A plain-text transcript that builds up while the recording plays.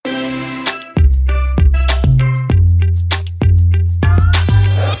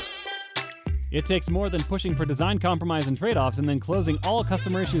It takes more than pushing for design compromise and trade-offs and then closing all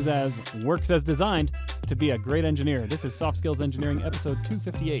customer issues as works as designed to be a great engineer. This is Soft Skills Engineering, episode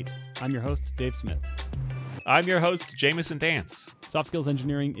 258. I'm your host, Dave Smith. I'm your host, Jameson Dance. Soft Skills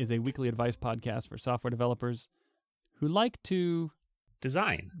Engineering is a weekly advice podcast for software developers who like to...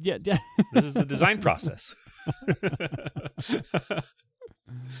 Design. Yeah. This is the design process.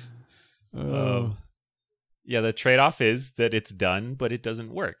 Yeah, the trade-off is that it's done, but it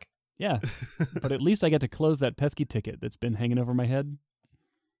doesn't work. Yeah, but at least I get to close that pesky ticket that's been hanging over my head.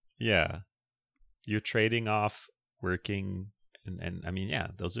 Yeah. You're trading off working, and I mean, yeah,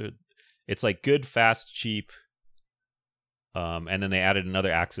 those are... It's like good, fast, cheap, and then they added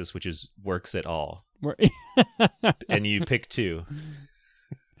another axis, which is works at all. And you pick two.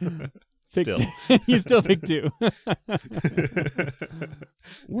 Still. You still pick two.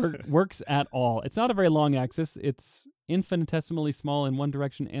 Works at all. It's not a very long axis. It's infinitesimally small in one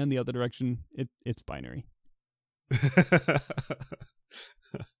direction and the other direction. It's binary.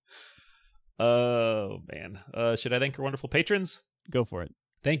 Oh, man. Should I thank our wonderful patrons? Go for it.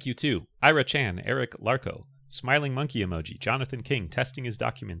 Thank you to Ira Chan, Eric Larko, Smiling Monkey Emoji, Jonathan King,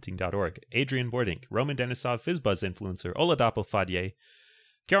 TestingIsDocumenting.org, Adrian Bordink, Roman Denisov, FizzBuzz Influencer, Oladapo Fadye,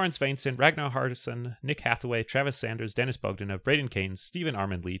 Garen Sveinson, Ragnar Hardison, Nick Hathaway, Travis Sanders, Dennis Bogdanov, Braden Keynes, Stephen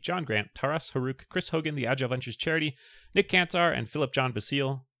Armandley, John Grant, Taras Haruk, Chris Hogan, The Agile Ventures Charity, Nick Cantar, and Philip John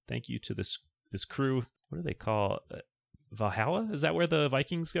Basile. Thank you to this crew. What do they call Valhalla? Is that where the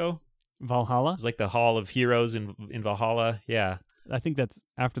Vikings go? Valhalla? It's like the Hall of Heroes in Valhalla. Yeah. I think that's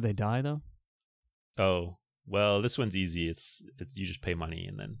after they die, though. Oh, well, this one's easy. It's you just pay money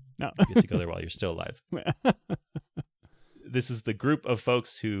and then you get to go there while you're still alive. This is the group of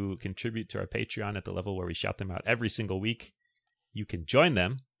folks who contribute to our Patreon at the level where we shout them out every single week. You can join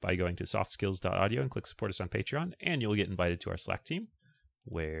them by going to softskills.audio and click support us on Patreon, and you'll get invited to our Slack team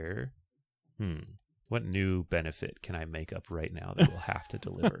where, what new benefit can I make up right now that we'll have to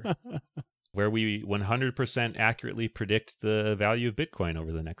deliver? Where we 100% accurately predict the value of Bitcoin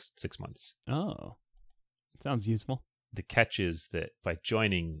over the next 6 months. Oh, sounds useful. The catch is that by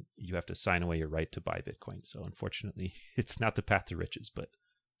joining, you have to sign away your right to buy Bitcoin. So unfortunately, it's not the path to riches, but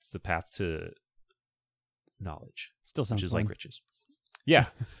it's the path to knowledge. Still sounds which is fun. like riches. Yeah.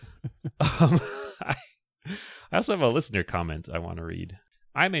 I also have a listener comment I want to read.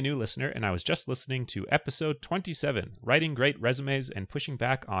 I'm a new listener, and I was just listening to episode 27, Writing Great Resumes and Pushing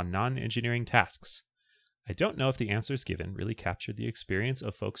Back on Non-Engineering Tasks. I don't know if the answers given really captured the experience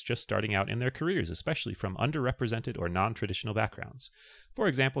of folks just starting out in their careers, especially from underrepresented or non-traditional backgrounds. For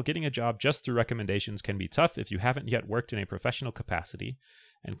example, getting a job just through recommendations can be tough if you haven't yet worked in a professional capacity,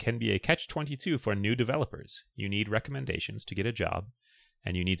 and can be a catch-22 for new developers. You need recommendations to get a job,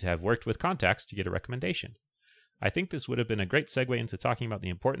 and you need to have worked with contacts to get a recommendation. I think this would have been a great segue into talking about the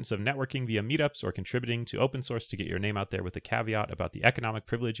importance of networking via meetups or contributing to open source to get your name out there, with a caveat about the economic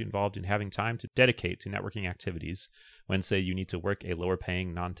privilege involved in having time to dedicate to networking activities when, say, you need to work a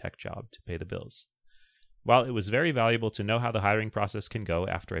lower-paying non-tech job to pay the bills. While it was very valuable to know how the hiring process can go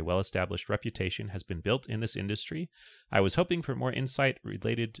after a well-established reputation has been built in this industry, I was hoping for more insight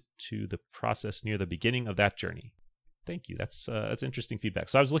related to the process near the beginning of that journey. Thank you. That's interesting feedback.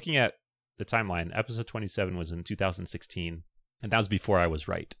 So I was looking at the timeline. Episode 27 was in 2016, and that was before I was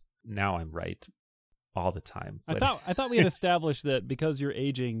right. Now I'm right all the time. But I thought we had established that because you're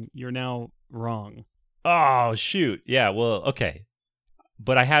aging, you're now wrong. Oh, shoot. Yeah, well, okay.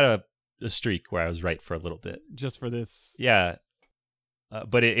 But I had a streak where I was right for a little bit. Just for this. Yeah.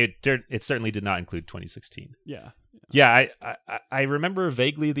 But it certainly did not include 2016. Yeah. Yeah, I remember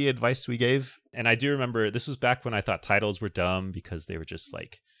vaguely the advice we gave, and I do remember this was back when I thought titles were dumb because they were just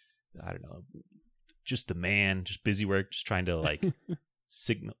like, I don't know, just the man, just busy work, just trying to like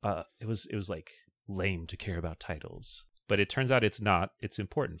signal. It was like lame to care about titles, but it turns out it's not. It's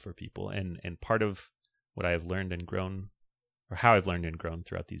important for people, and part of what I have learned and grown, or how I've learned and grown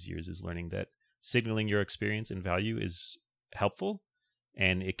throughout these years, is learning that signaling your experience and value is helpful,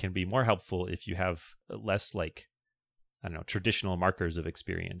 and it can be more helpful if you have less like, I don't know, traditional markers of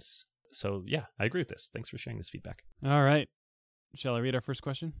experience. So yeah, I agree with this. Thanks for sharing this feedback. All right. Shall I read our first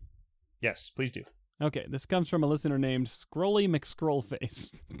question? Yes, please do. Okay, this comes from a listener named Scrolly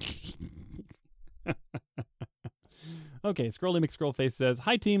McScrollface. Okay, Scrolly McScrollface says,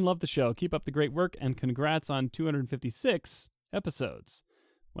 "Hi team, love the show. Keep up the great work and congrats on 256 episodes."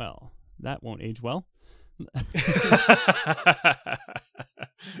 Well, that won't age well.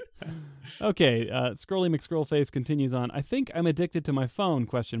 Okay, Scrolly McScrollface continues on. "I think I'm addicted to my phone, ?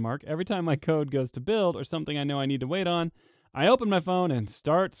 Every time my code goes to build or something I know I need to wait on, I open my phone and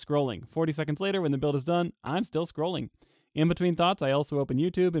start scrolling. 40 seconds later, when the build is done, I'm still scrolling. In between thoughts, I also open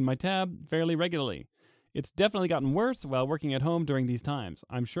YouTube in my tab fairly regularly. It's definitely gotten worse while working at home during these times.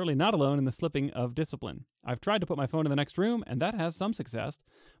 I'm surely not alone in the slipping of discipline. I've tried to put my phone in the next room, and that has some success,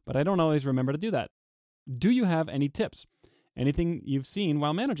 but I don't always remember to do that. Do you have any tips? Anything you've seen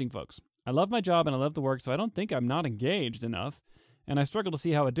while managing folks? I love my job and I love to work, so I don't think I'm not engaged enough, and I struggle to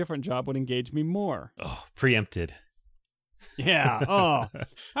see how a different job would engage me more. Oh, preempted. Yeah. Oh,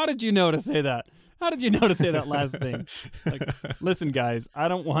 how did you know to say that? How did you know to say that last thing? Like, listen, guys, I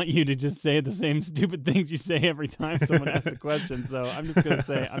don't want you to just say the same stupid things you say every time someone asks a question, so I'm just going to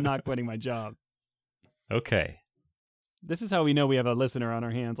say I'm not quitting my job. Okay. This is how we know we have a listener on our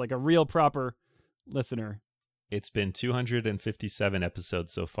hands, like a real proper listener. It's been 257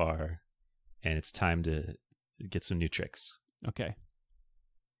 episodes so far, and it's time to get some new tricks. Okay.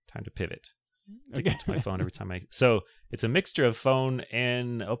 Time to pivot. To get to my phone every time So it's a mixture of phone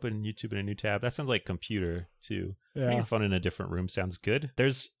and open YouTube in a new tab. That sounds like computer too. Yeah. Putting your phone in a different room sounds good.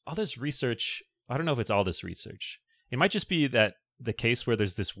 There's all this research. I don't know if it's all this research. It might just be that the case where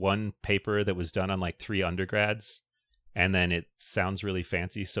there's this one paper that was done on like 3 undergrads, and then it sounds really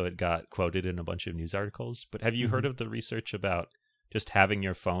fancy, so it got quoted in a bunch of news articles. But have you heard of the research about just having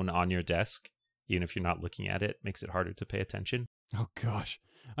your phone on your desk, even if you're not looking at it, makes it harder to pay attention? Oh, gosh.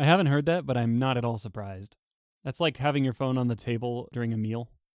 I haven't heard that, but I'm not at all surprised. That's like having your phone on the table during a meal.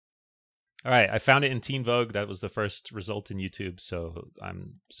 All right, I found it in Teen Vogue. That was the first result in YouTube, so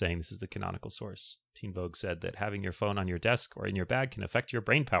I'm saying this is the canonical source. Teen Vogue said that having your phone on your desk or in your bag can affect your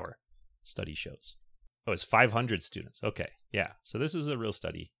brain power, study shows. Oh, it's 500 students. Okay, yeah. So this is a real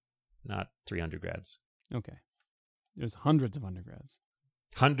study, not 3 undergrads. Okay. There's hundreds of undergrads.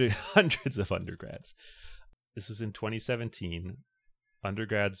 Hundreds of undergrads. This was in 2017.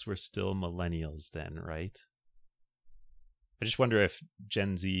 Undergrads were still millennials then, right? I just wonder if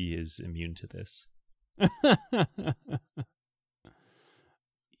Gen Z is immune to this.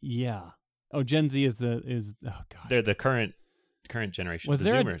 Yeah. Oh, Gen Z is oh god. They're the current generation. Was the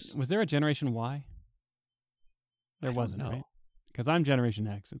there Zoomers. Was there a Generation Y? There wasn't, right? Because I'm Generation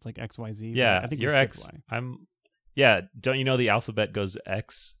X. It's like XYZ. Yeah, I think you're X. Y. Yeah. Don't you know the alphabet goes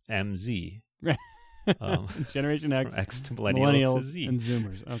X, M, Z? Generation X, X to millennials, to Z. and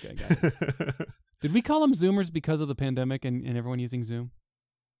Zoomers. Okay, got it. Did we call them Zoomers because of the pandemic and everyone using Zoom?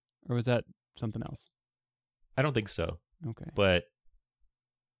 Or was that something else? I don't think so. Okay. But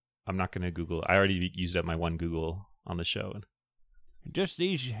I'm not going to Google. I already used up my one Google on the show. Just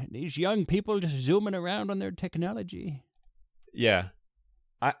these young people just zooming around on their technology. Yeah.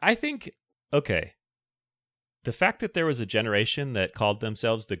 I think, okay. The fact that there was a generation that called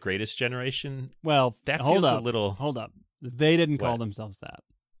themselves the greatest generation, well, that hold feels up, a little... Hold up. They didn't call What? themselves that.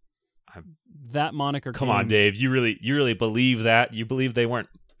 That moniker Come came... on, Dave. You really believe that? You believe they weren't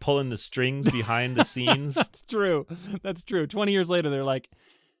pulling the strings behind the scenes? That's true. That's true. 20 years later, they're like,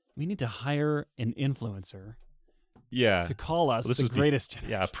 we need to hire an influencer to call us the greatest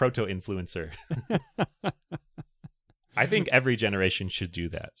generation. Yeah, a proto-influencer. I think every generation should do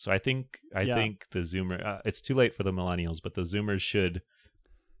that. So I think the Zoomer, it's too late for the millennials, but the Zoomers should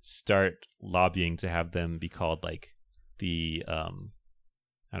start lobbying to have them be called like the, I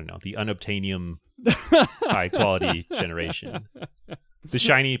don't know, the unobtainium high quality generation, the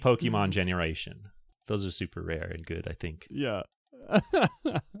shiny Pokemon generation. Those are super rare and good, I think. Yeah.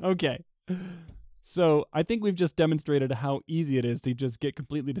 Okay. So I think we've just demonstrated how easy it is to just get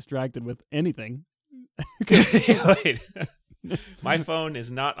completely distracted with anything. Wait. My phone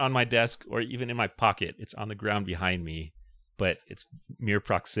is not on my desk or even in my pocket. It's on the ground behind me, but its mere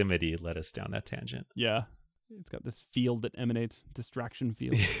proximity led us down that tangent. Yeah. It's got this field that emanates, distraction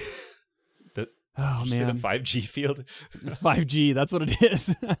field. Oh, man. Say the 5G field? It's 5G. That's what it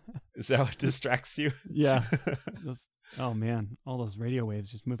is. Is that what distracts you? Yeah. Oh, man. All those radio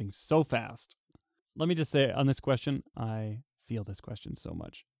waves just moving so fast. Let me just say on this question, I feel this question so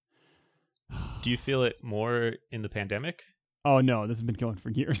much. Do you feel it more in the pandemic? Oh, no. This has been going for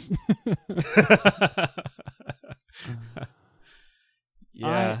years.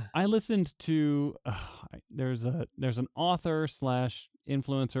 Yeah. I listened to there's an author /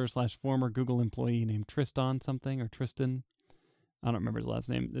 influencer / former Google employee named Tristan something or Tristan. I don't remember his last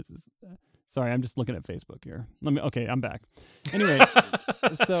name. This is sorry, I'm just looking at Facebook here. Okay, I'm back. Anyway,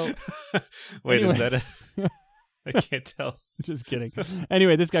 so wait, is that I can't tell. Just kidding.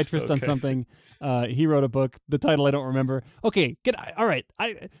 Anyway, this guy Tristan something, he wrote a book. The title I don't remember. Okay, all right.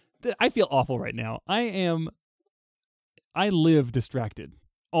 I feel awful right now. I live distracted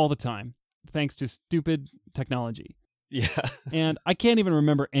all the time thanks to stupid technology. Yeah. And I can't even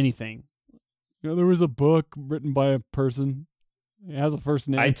remember anything. There was a book written by a person It has a first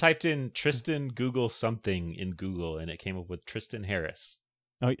name. I typed in Tristan Google something in Google, and it came up with Tristan Harris,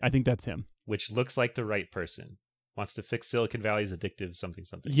 Oh, I think that's him. which looks like the right person. Wants to fix Silicon Valley's addictive something.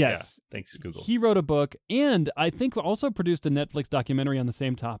 Yes. Yeah, thanks, Google. He wrote a book and I think also produced a Netflix documentary on the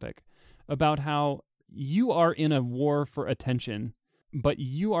same topic about how you are in a war for attention, but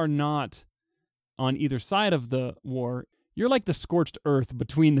you are not on either side of the war. You're like the scorched earth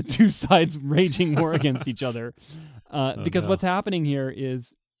between the two sides raging war against each other. Because what's happening here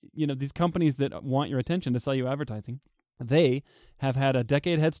is, these companies that want your attention to sell you advertising, they have had a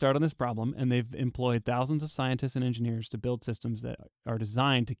decade head start on this problem, and they've employed thousands of scientists and engineers to build systems that are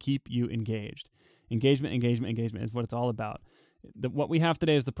designed to keep you engaged. Engagement is what it's all about. What we have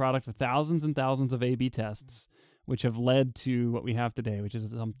today is the product of thousands and thousands of A/B tests, which have led to what we have today, which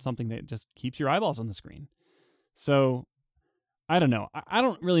is something that just keeps your eyeballs on the screen. So, I don't know. I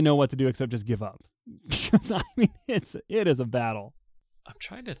don't really know what to do except just give up. Because, it is a battle. I'm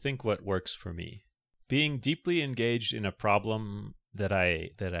trying to think what works for me. Being deeply engaged in a problem that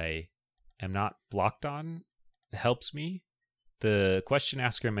I am not blocked on helps me. The question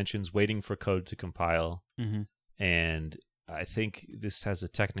asker mentions waiting for code to compile, and I think this has a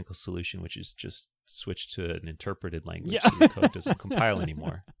technical solution, which is just switch to an interpreted language so the code doesn't compile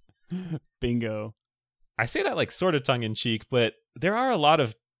anymore. Bingo. I say that like sort of tongue-in-cheek, but there are a lot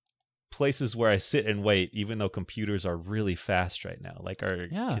of places where I sit and wait, even though computers are really fast right now. Like our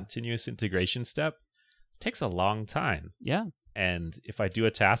continuous integration step takes a long time. Yeah. And if I do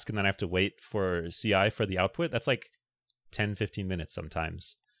a task and then I have to wait for CI for the output, that's like 10, 15 minutes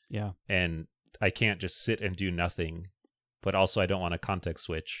sometimes. Yeah. And I can't just sit and do nothing, but also I don't want to context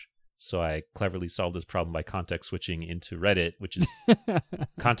switch. So I cleverly solved this problem by context switching into Reddit, which is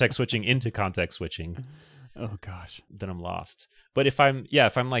context switching into context switching. Oh gosh. Then I'm lost. But if I'm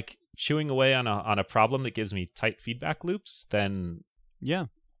like chewing away on a problem that gives me tight feedback loops, then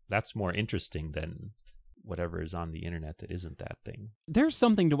that's more interesting than whatever is on the internet that isn't that thing. There's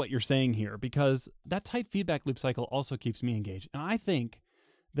something to what you're saying here, because that tight feedback loop cycle also keeps me engaged. And I think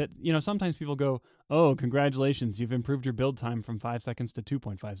that, sometimes people go, oh, congratulations, you've improved your build time from 5 seconds to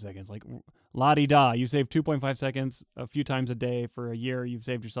 2.5 seconds. Like, la-di-da, you save 2.5 seconds a few times a day for a year, you've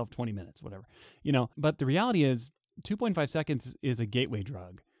saved yourself 20 minutes, whatever. But the reality is 2.5 seconds is a gateway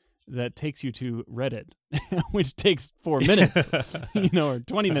drug that takes you to Reddit, which takes 4 minutes, or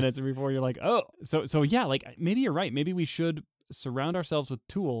 20 minutes before you're like, oh. So yeah, like maybe you're right. Maybe we should surround ourselves with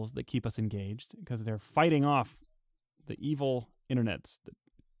tools that keep us engaged because they're fighting off the evil internets that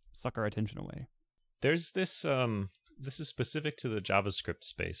suck our attention away. There's this, this is specific to the JavaScript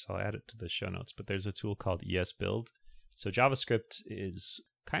space. I'll add it to the show notes, but there's a tool called ESBuild. So JavaScript is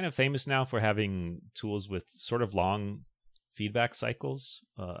kind of famous now for having tools with sort of long feedback cycles.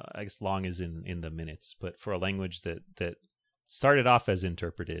 I guess long is in the minutes, but for a language that started off as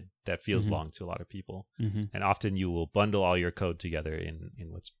interpreted, that feels long to a lot of people. And often you will bundle all your code together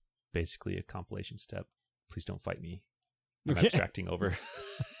in what's basically a compilation step. Please don't fight me. I'm abstracting over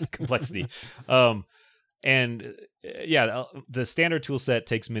complexity. And the standard tool set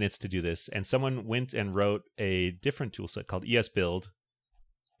takes minutes to do this. And someone went and wrote a different tool set called ESBuild,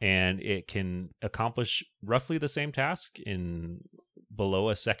 and it can accomplish roughly the same task in below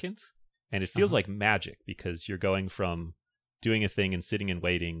a second. And it feels like magic because you're going from doing a thing and sitting and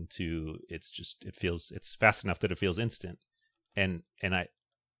waiting to it's fast enough that it feels instant. And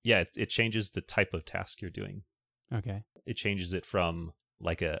it changes the type of task you're doing. Okay. It changes it from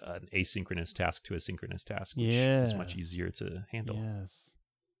like an asynchronous task to a synchronous task, which is much easier to handle. Yes.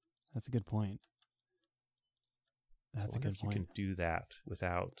 That's a good point. That's a good point. You can do that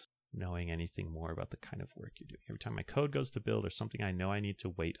without knowing anything more about the kind of work you're doing. Every time my code goes to build or something I know I need to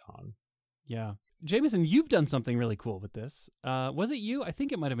wait on. Yeah. Jameson, you've done something really cool with this. Was it you? I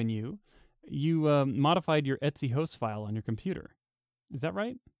think it might have been you. You modified your Etsy host file on your computer. Is that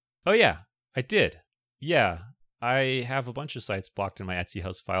right? Oh, yeah, I did. Yeah. I have a bunch of sites blocked in my Etsy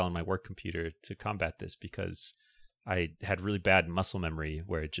host file on my work computer to combat this because I had really bad muscle memory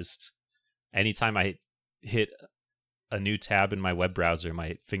where it just, anytime I hit a new tab in my web browser,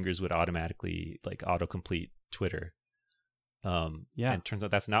 my fingers would automatically like autocomplete Twitter. And it turns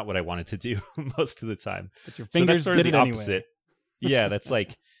out that's not what I wanted to do most of the time. But your fingers so that's sort of the Anyway. opposite. Yeah, that's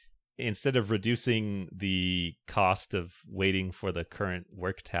like, instead of reducing the cost of waiting for the current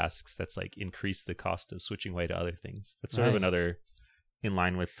work tasks, that's like increase the cost of switching away to other things. That's sort of another in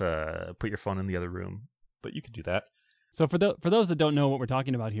line with put your phone in the other room, but you could do that. So for those that don't know what we're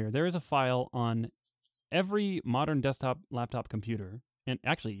talking about here, there is a file on every modern desktop, laptop computer, and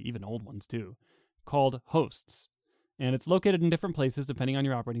actually even old ones too, called hosts. And it's located in different places depending on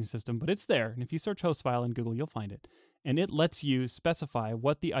your operating system, but it's there. And if you search host file in Google, you'll find it. and it lets you specify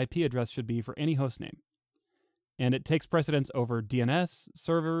what the IP address should be for any host name. And it takes precedence over DNS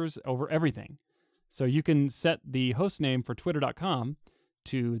servers, over everything. So you can set the host name for twitter.com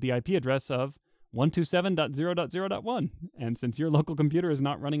to the IP address of 127.0.0.1. And since your local computer is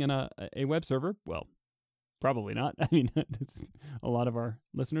not running in a web server, well, probably not. I mean, a lot of our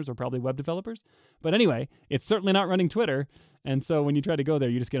listeners are probably web developers. But anyway, it's certainly not running Twitter. And so when you try to go there,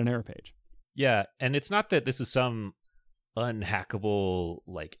 you just get an error page. Yeah, and it's not that this is some unhackable,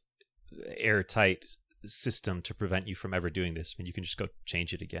 like, airtight system to prevent you from ever doing this. I mean, you can just go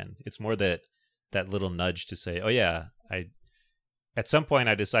change it again. It's more that little nudge to say, oh yeah, at some point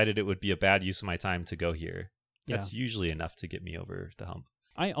I decided it would be a bad use of my time to go here. That's usually enough to get me over the hump.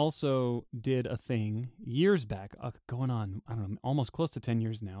 I also did a thing years back, going on, I don't know, almost close to 10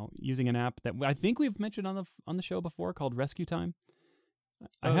 years now, using an app that I think we've mentioned on the show before called Rescue Time.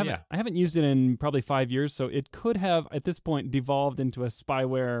 I haven't used it in probably 5 years, so it could have at this point devolved into a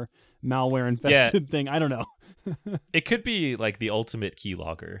spyware, malware infested thing. I don't know. It could be like the ultimate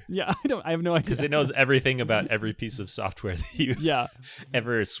keylogger. Yeah, I have no idea. Because it knows everything about every piece of software that you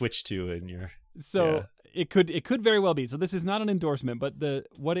ever switched to in your. So it could very well be. So this is not an endorsement, but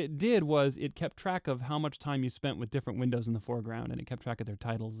what it did was it kept track of how much time you spent with different windows in the foreground, and it kept track of their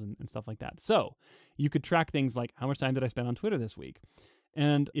titles and stuff like that. So you could track things like how much time did I spend on Twitter this week.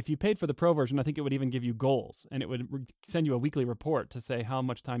 And if you paid for the pro version, I think it would even give you goals, and it would send you a weekly report to say how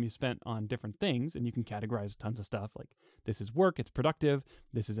much time you spent on different things, and you can categorize tons of stuff like this is work, it's productive,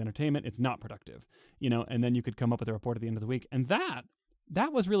 this is entertainment, it's not productive, and then you could come up with a report at the end of the week. And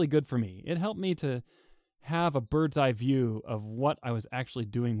that was really good for me. It helped me to have a bird's eye view of what I was actually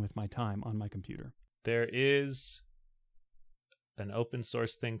doing with my time on my computer. There is an open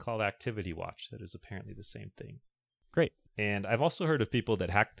source thing called Activity Watch that is apparently the same thing. Great. And I've also heard of people that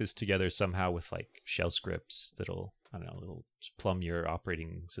hack this together somehow with like shell scripts that'll plumb your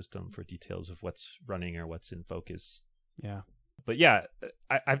operating system for details of what's running or what's in focus. Yeah. But yeah,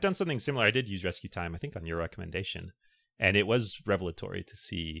 I've done something similar. I did use Rescue Time, I think on your recommendation. And it was revelatory to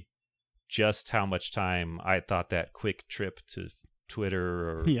see just how much time I thought that quick trip to Twitter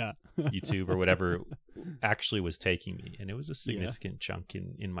or YouTube or whatever actually was taking me. And it was a significant chunk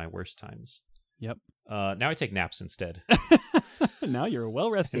in my worst times. Yep. Now I take naps instead. Now you're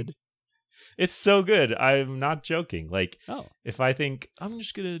well rested. It's so good. I'm not joking. Like, if I think I'm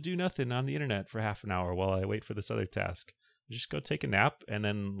just going to do nothing on the internet for half an hour while I wait for this other task, just go take a nap, and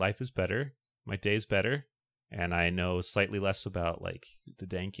then life is better. My day's better. And I know slightly less about like the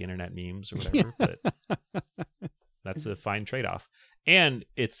dank internet memes or whatever, but that's a fine trade-off. And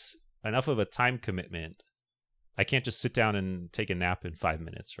it's enough of a time commitment. I can't just sit down and take a nap in 5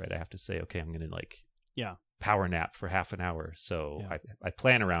 minutes, right? I have to say, okay, I'm going to power nap for half an hour. So I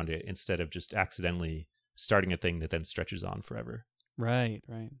plan around it instead of just accidentally starting a thing that then stretches on forever. Right.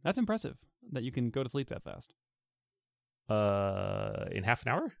 That's impressive that you can go to sleep that fast. In half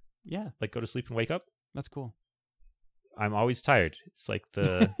an hour? Yeah. Like go to sleep and wake up? That's cool. I'm always tired. It's like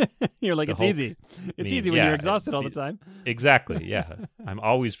the... You're like, it's easy. It's easy when you're exhausted all the time. Exactly, yeah. I'm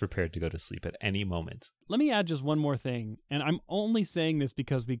always prepared to go to sleep at any moment. Let me add just one more thing, and I'm only saying this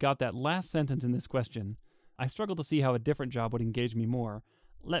because we got that last sentence in this question. I struggle to see how a different job would engage me more.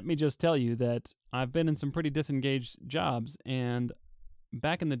 Let me just tell you that I've been in some pretty disengaged jobs, and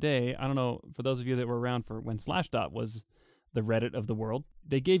back in the day, I don't know, for those of you that were around for when Slashdot was the Reddit of the world,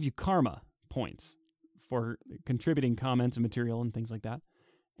 they gave you karma points for contributing comments and material and things like that.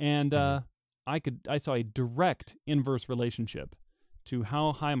 And I saw a direct inverse relationship to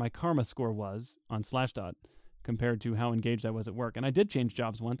how high my karma score was on Slashdot compared to how engaged I was at work. And I did change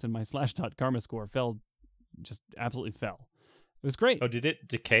jobs once, and my Slashdot karma score just absolutely fell. It was great. Oh, did it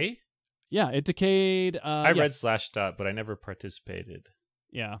decay? Yeah, it decayed. I read Slashdot, but I never participated.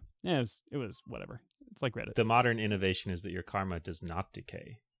 Yeah, it was whatever. It's like Reddit. The modern innovation is that your karma does not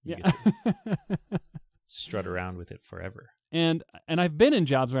decay. You get to strut around with it forever. And I've been in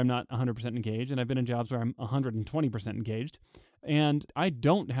jobs where I'm not 100% engaged, and I've been in jobs where I'm 120% engaged, and I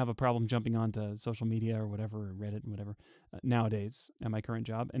don't have a problem jumping onto social media or whatever, or Reddit and whatever, nowadays at my current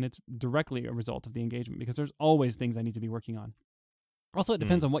job, and it's directly a result of the engagement because there's always things I need to be working on. Also, it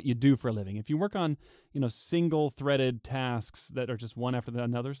depends on what you do for a living. If you work on, single-threaded tasks that are just one after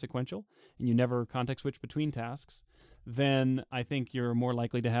another, sequential, and you never context switch between tasks, then I think you're more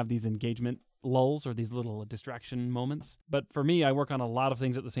likely to have these engagement lulls or these little distraction moments. But for me, I work on a lot of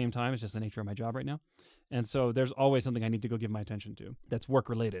things at the same time. It's just the nature of my job right now. And so there's always something I need to go give my attention to that's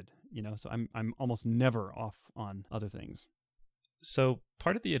work-related, So I'm almost never off on other things. So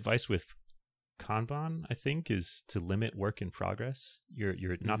part of the advice with Kanban, I think, is to limit work in progress.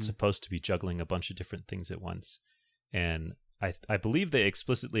 You're not supposed to be juggling a bunch of different things at once. And I believe they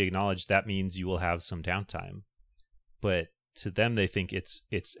explicitly acknowledge that means you will have some downtime. But to them, they think it's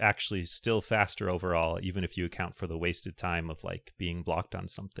actually still faster overall, even if you account for the wasted time of like being blocked on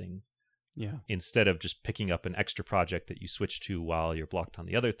something. Yeah. Instead of just picking up an extra project that you switch to while you're blocked on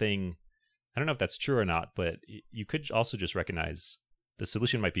the other thing. I don't know if that's true or not, but you could also just recognize the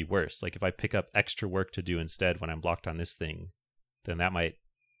solution might be worse. Like if I pick up extra work to do instead when I'm blocked on this thing, then it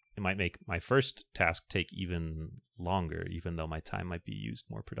might make my first task take even longer, even though my time might be used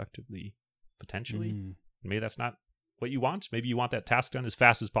more productively, potentially. Maybe that's not what you want. Maybe you want that task done as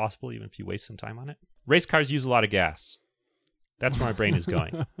fast as possible, even if you waste some time on it. Race cars use a lot of gas. That's where my brain is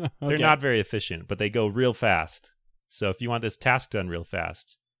going. Okay. They're not very efficient, but they go real fast. So if you want this task done real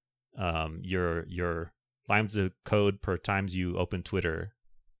fast, your lines of code per times you open Twitter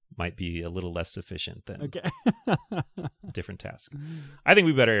might be a little less efficient than a different task. I think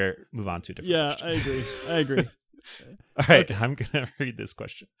we better move on to a different question. I agree. All right, okay. I'm going to read this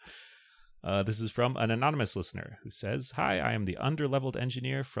question. This is from an anonymous listener who says, "Hi, I am the underleveled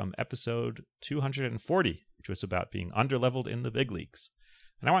engineer from episode 240, which was about being underleveled in the big leagues.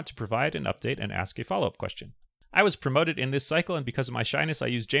 And I want to provide an update and ask a follow-up question. I was promoted in this cycle, and because of my shyness, I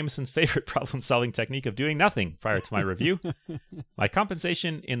used Jameson's favorite problem-solving technique of doing nothing prior to my review. My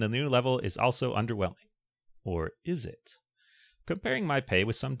compensation in the new level is also underwhelming. Or is it? Comparing my pay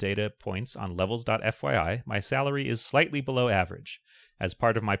with some data points on levels.fyi, my salary is slightly below average. As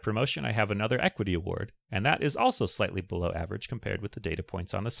part of my promotion, I have another equity award, and that is also slightly below average compared with the data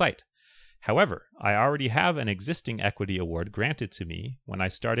points on the site. However, I already have an existing equity award granted to me when I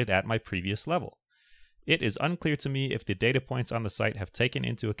started at my previous level. It is unclear to me if the data points on the site have taken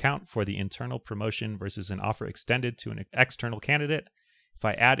into account for the internal promotion versus an offer extended to an external candidate. If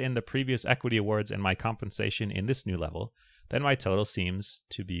I add in the previous equity awards and my compensation in this new level, then my total seems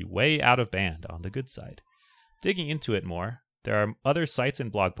to be way out of band on the good side. Digging into it more, there are other sites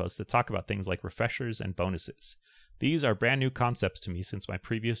and blog posts that talk about things like refreshers and bonuses. These are brand new concepts to me since my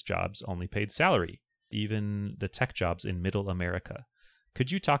previous jobs only paid salary, even the tech jobs in middle America. Could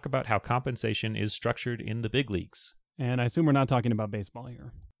you talk about how compensation is structured in the big leagues?" And I assume we're not talking about baseball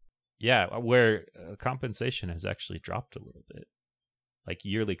here. Yeah, where compensation has actually dropped a little bit, like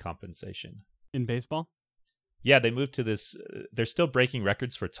yearly compensation. In baseball? Yeah, they moved to this. They're still breaking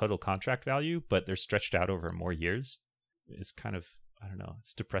records for total contract value, but they're stretched out over more years. It's kind of, I don't know,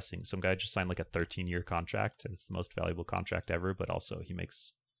 it's depressing. Some guy just signed like a 13-year contract, and it's the most valuable contract ever, but also he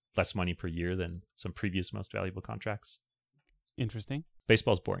makes less money per year than some previous most valuable contracts. Interesting.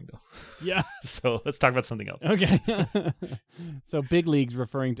 Baseball's boring, though. Yeah. So let's talk about something else. Okay. So big leagues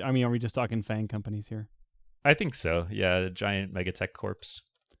referring to, are we just talking FANG companies here? I think so. Yeah, giant megatech corps.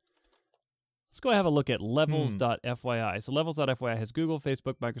 Let's go have a look at levels.fyi. So levels.fyi has Google,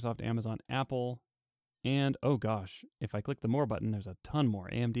 Facebook, Microsoft, Amazon, Apple, and, oh gosh, if I click the more button, there's a ton more.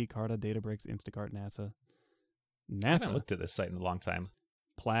 AMD, Carta, Databricks, Instacart, NASA. I haven't looked at this site in a long time.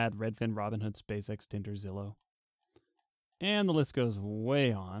 Plaid, Redfin, Robinhood, SpaceX, Tinder, Zillow. And the list goes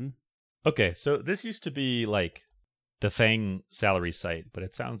way on. Okay, so this used to be like the FANG salary site, but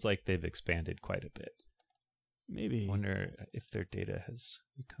it sounds like they've expanded quite a bit. Maybe. I wonder if their data has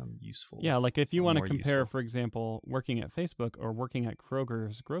become useful. Yeah, like if you want to compare, useful. for example, working at Facebook or working at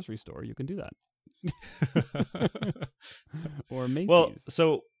Kroger's grocery store, you can do that. Or Macy's. Well,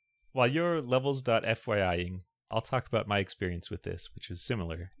 so while you're levels.fyiing, I'll talk about my experience with this, which was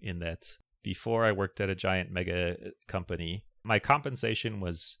similar in that before I worked at a giant mega company, my compensation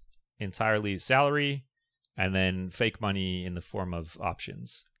was entirely salary and then fake money in the form of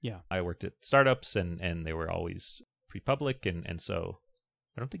options. Yeah. I worked at startups and they were always pre-public. And so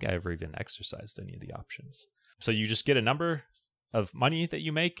I don't think I ever even exercised any of the options. So you just get a number of money that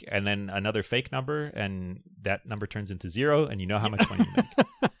you make and then another fake number, and that number turns into zero, and you know how much money you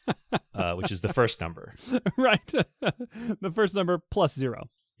make, which is the first number. Right. The first number plus zero.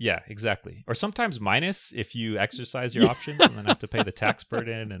 Yeah, exactly. Or sometimes minus if you exercise your options and then have to pay the tax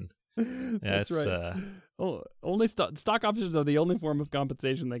burden. And yeah, that's right. Only stock options are the only form of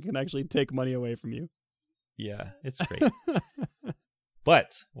compensation that can actually take money away from you. Yeah, it's great.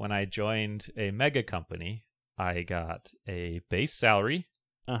 But when I joined a mega company, I got a base salary.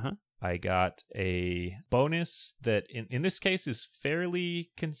 Uh-huh. I got a bonus that in this case is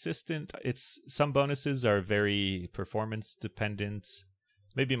fairly consistent. Some bonuses are very performance dependent.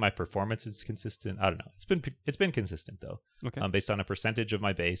 Maybe my performance is consistent. I don't know. It's been consistent though. Okay. Based on a percentage of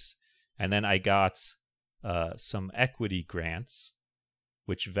my base. And then I got some equity grants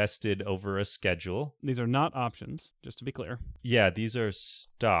which vested over a schedule. These are not options, just to be clear. Yeah, these are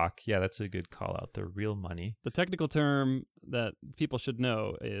stock. Yeah, that's a good call out. They're real money. The technical term that people should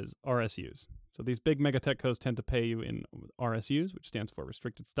know is RSUs. So these big mega tech cos tend to pay you in RSUs, which stands for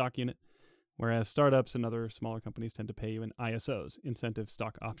restricted stock unit, whereas startups and other smaller companies tend to pay you in ISOs, incentive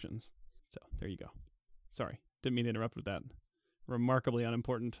stock options. So there you go. Sorry, didn't mean to interrupt with that remarkably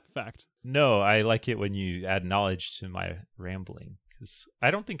unimportant fact. No, I like it when you add knowledge to my rambling, because I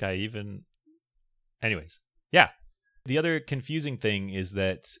don't think I even... Anyways, yeah. The other confusing thing is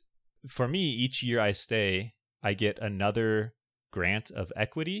that for me, each year I stay, I get another grant of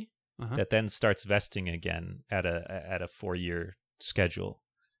equity that then starts vesting again at a 4-year schedule.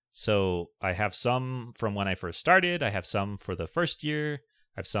 So I have some from when I first started, I have some for the first year,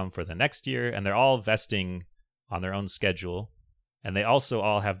 I have some for the next year, and they're all vesting on their own schedule. And they also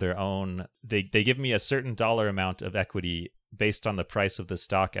all have their own, they give me a certain dollar amount of equity based on the price of the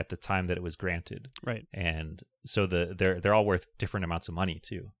stock at the time that it was granted. Right. And so they're all worth different amounts of money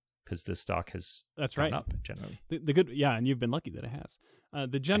too, because the stock has gone up generally. The good, yeah, and you've been lucky that it has.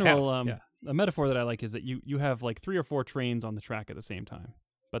 The general a metaphor that I like is that you have like 3 or 4 trains on the track at the same time,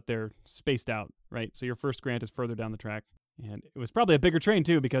 but they're spaced out, right? So your first grant is further down the track. And it was probably a bigger train,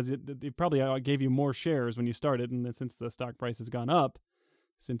 too, because it probably gave you more shares when you started. And then since the stock price has gone up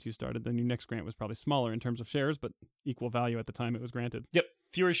since you started, then your next grant was probably smaller in terms of shares, but equal value at the time it was granted. Yep.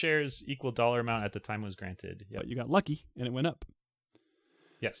 Fewer shares, equal dollar amount at the time it was granted. Yep. But you got lucky, and it went up.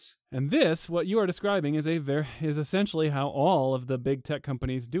 Yes. And this, what you are describing, is essentially how all of the big tech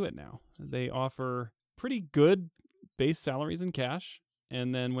companies do it now. They offer pretty good base salaries in cash.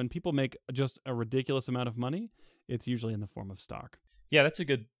 And then when people make just a ridiculous amount of money, it's usually in the form of stock. Yeah, that's a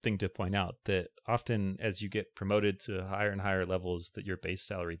good thing to point out, that often as you get promoted to higher and higher levels, that your base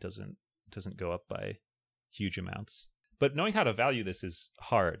salary doesn't go up by huge amounts. But knowing how to value this is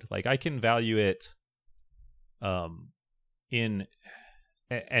hard. Like I can value it and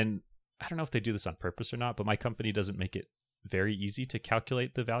I don't know if they do this on purpose or not, but my company doesn't make it very easy to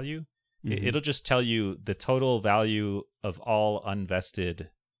calculate the value. Mm-hmm. It'll just tell you the total value of all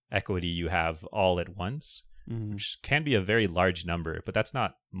unvested equity you have all at once. Mm-hmm. Which can be a very large number, but that's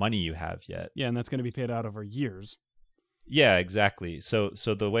not money you have yet. Yeah, and that's going to be paid out over years. Yeah, exactly. So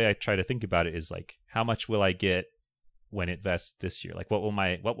the way I try to think about it is like, how much will I get when it vests this year? Like, what will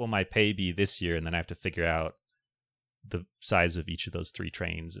my pay be this year? And then I have to figure out the size of each of those 3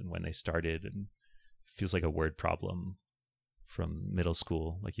 trains and when they started. And it feels like a word problem from middle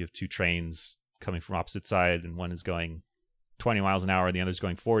school. Like you have 2 trains coming from opposite side, and one is going 20 miles an hour, and the other's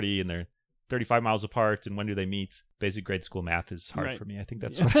going 40, and they're 35 miles apart, and when do they meet? Basic grade school math is hard for me. I think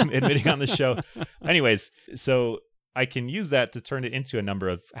that's what I'm admitting on the show. Anyways, so I can use that to turn it into a number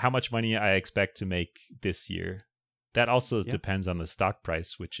of how much money I expect to make this year. That also depends on the stock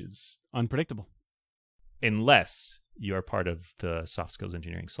price, which is unpredictable. Unless you are part of the soft skills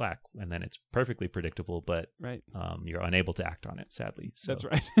engineering Slack, and then it's perfectly predictable, but you're unable to act on it, sadly. So. That's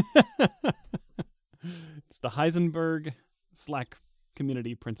right. It's the Heisenberg Slack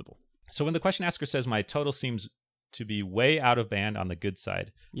community principle. So when the question asker says my total seems to be way out of band on the good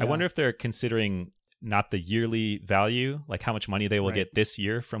side, I wonder if they're considering not the yearly value, like how much money they will get this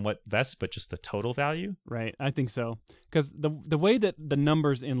year from what vests, but just the total value. Right. I think so. Because the way that the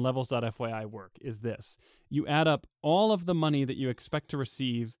numbers in levels.fyi work is this. You add up all of the money that you expect to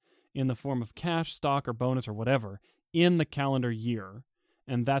receive in the form of cash, stock, or bonus, or whatever, in the calendar year,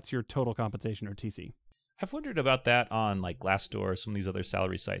 and that's your total compensation, or TC. I've wondered about that on like Glassdoor or some of these other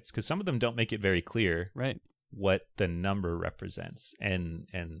salary sites, because some of them don't make it very clear what the number represents, and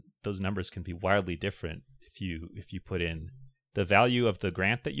those numbers can be wildly different if you put in the value of the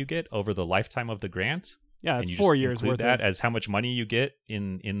grant that you get over the lifetime of the grant. Yeah, it's 4 years worth. That as how much money you get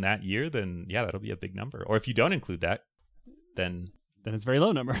in that year, then that'll be a big number. Or if you don't include that, then it's a very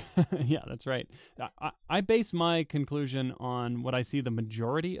low number. Yeah, that's right. I base my conclusion on what I see the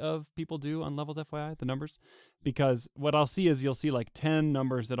majority of people do on Levels FYI, the numbers, because what I'll see is you'll see like 10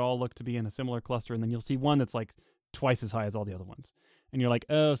 numbers that all look to be in a similar cluster, and then you'll see one that's like twice as high as all the other ones. And you're like,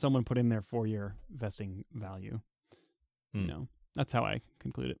 oh, someone put in their 4-year vesting value. You know, that's how I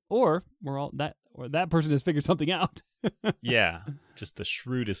conclude it. Or that person has figured something out. Yeah, just the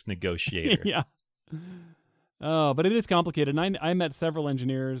shrewdest negotiator. Yeah. Oh, but it is complicated. And I met several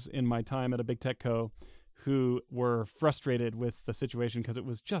engineers in my time at a big tech co who were frustrated with the situation because it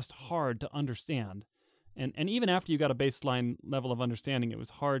was just hard to understand. And even after you got a baseline level of understanding, it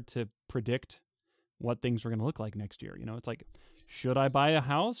was hard to predict what things were going to look like next year. You know, it's like, should I buy a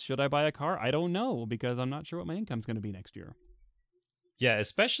house? Should I buy a car? I don't know, because I'm not sure what my income's going to be next year. Yeah,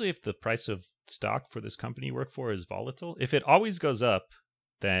 especially if the price of stock for this company you work for is volatile. If it always goes up,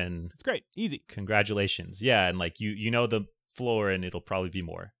 then It's great. Easy. congratulations. Yeah, and like you know the floor and it'll probably be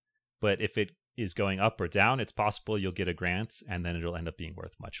more. But if it is going up or down, it's possible you'll get a grant and then it'll end up being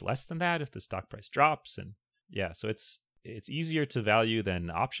worth much less than that if the stock price drops. And yeah, so it's easier to value than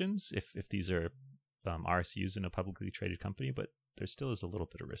options if these are RSUs in a publicly traded company, but there still is a little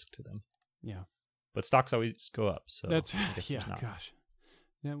bit of risk to them. Yeah. But stocks always go up, so That's I guess yeah, there's not. gosh.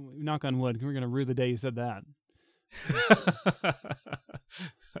 Yeah, knock on wood. We're going to rue the day you said that.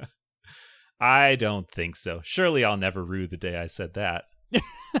 I don't think so. Surely I'll never rue the day I said that.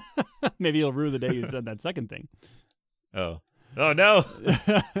 Maybe you'll rue the day you said that second thing. Oh no.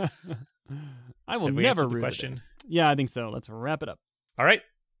 I will Have we never answered the rue question? the day. Yeah, I think so. Let's wrap it up. All right.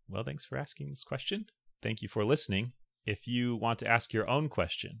 Well, thanks for asking this question. Thank you for listening. If you want to ask your own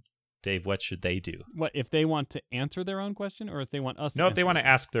question, Dave, what should they do? What, if they want to answer their own question or if they want us to No, if answer they want it? to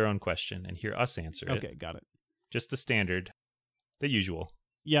ask their own question and hear us answer it. Okay, got it. Just the standard, the usual.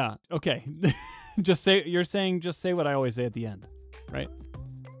 Yeah, okay. Just say what I always say at the end, right?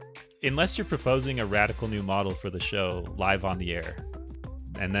 Unless you're proposing a radical new model for the show live on the air.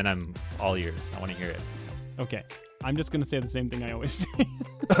 And then I'm all ears. I want to hear it. Okay. I'm just going to say the same thing I always say.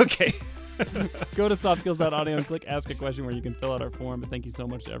 Okay. Go to softskills.audio and click Ask a Question where you can fill out our form. But thank you so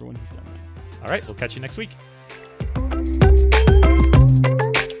much to everyone who's done that. All right. We'll catch you next week.